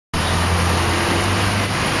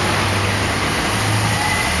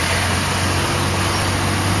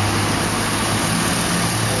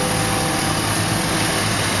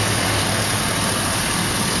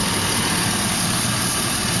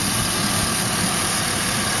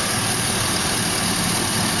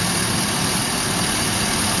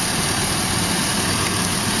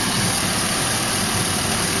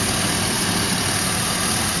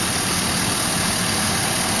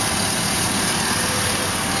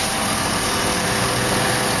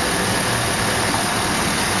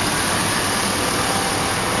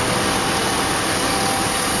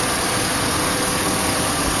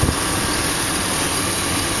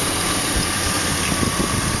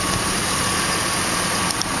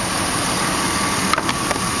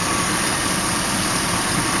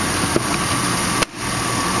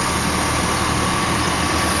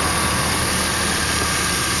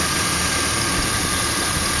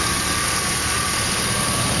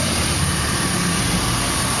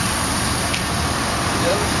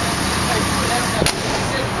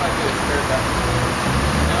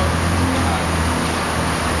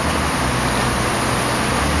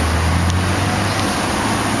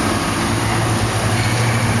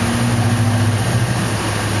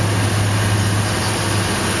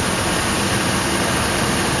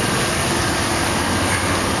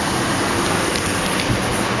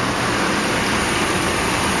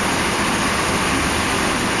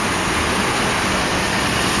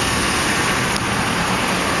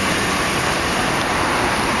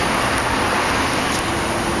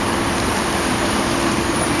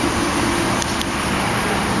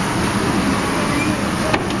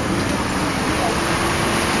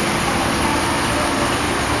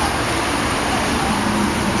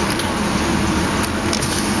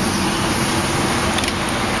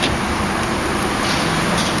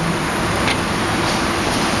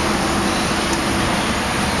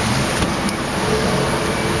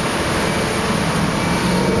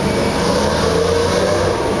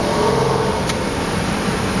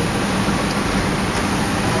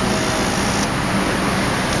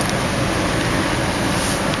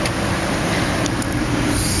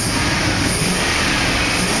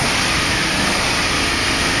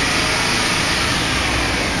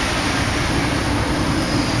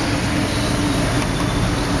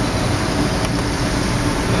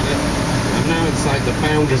the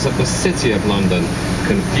boundaries of the City of London.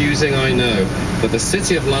 Confusing, I know, but the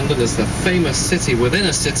City of London is the famous city within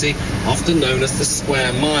a city, often known as the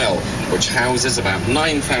Square Mile, which houses about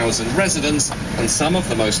 9,000 residents and some of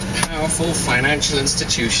the most powerful financial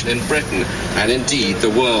institutions in Britain, and indeed the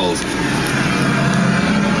world.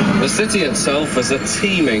 The city itself is a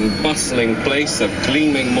teeming, bustling place of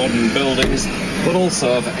gleaming modern buildings, but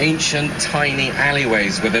also of ancient, tiny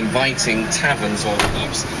alleyways with inviting taverns or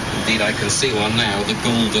pubs. Indeed, I can see one now, the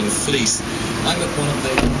Golden Fleece. I'm at one of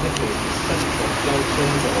those little central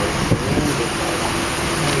junctions or surrounded by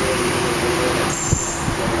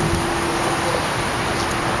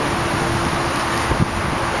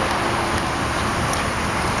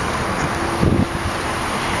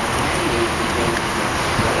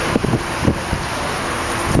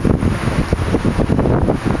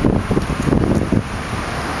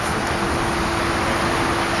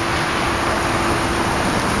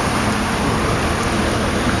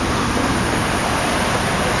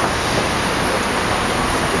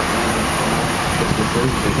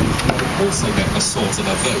also get a sort of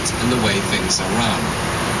a vote in the way things are run.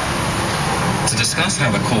 To discuss how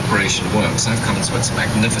the corporation works, I've come to its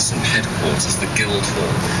magnificent headquarters, the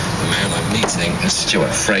Guildhall. The man I'm meeting is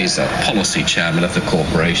Stuart Fraser, policy chairman of the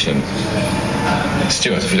corporation.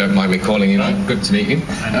 Stuart, if you don't mind me calling you that, good to meet you.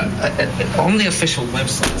 On the official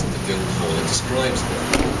website of the Guildhall, it describes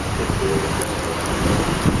the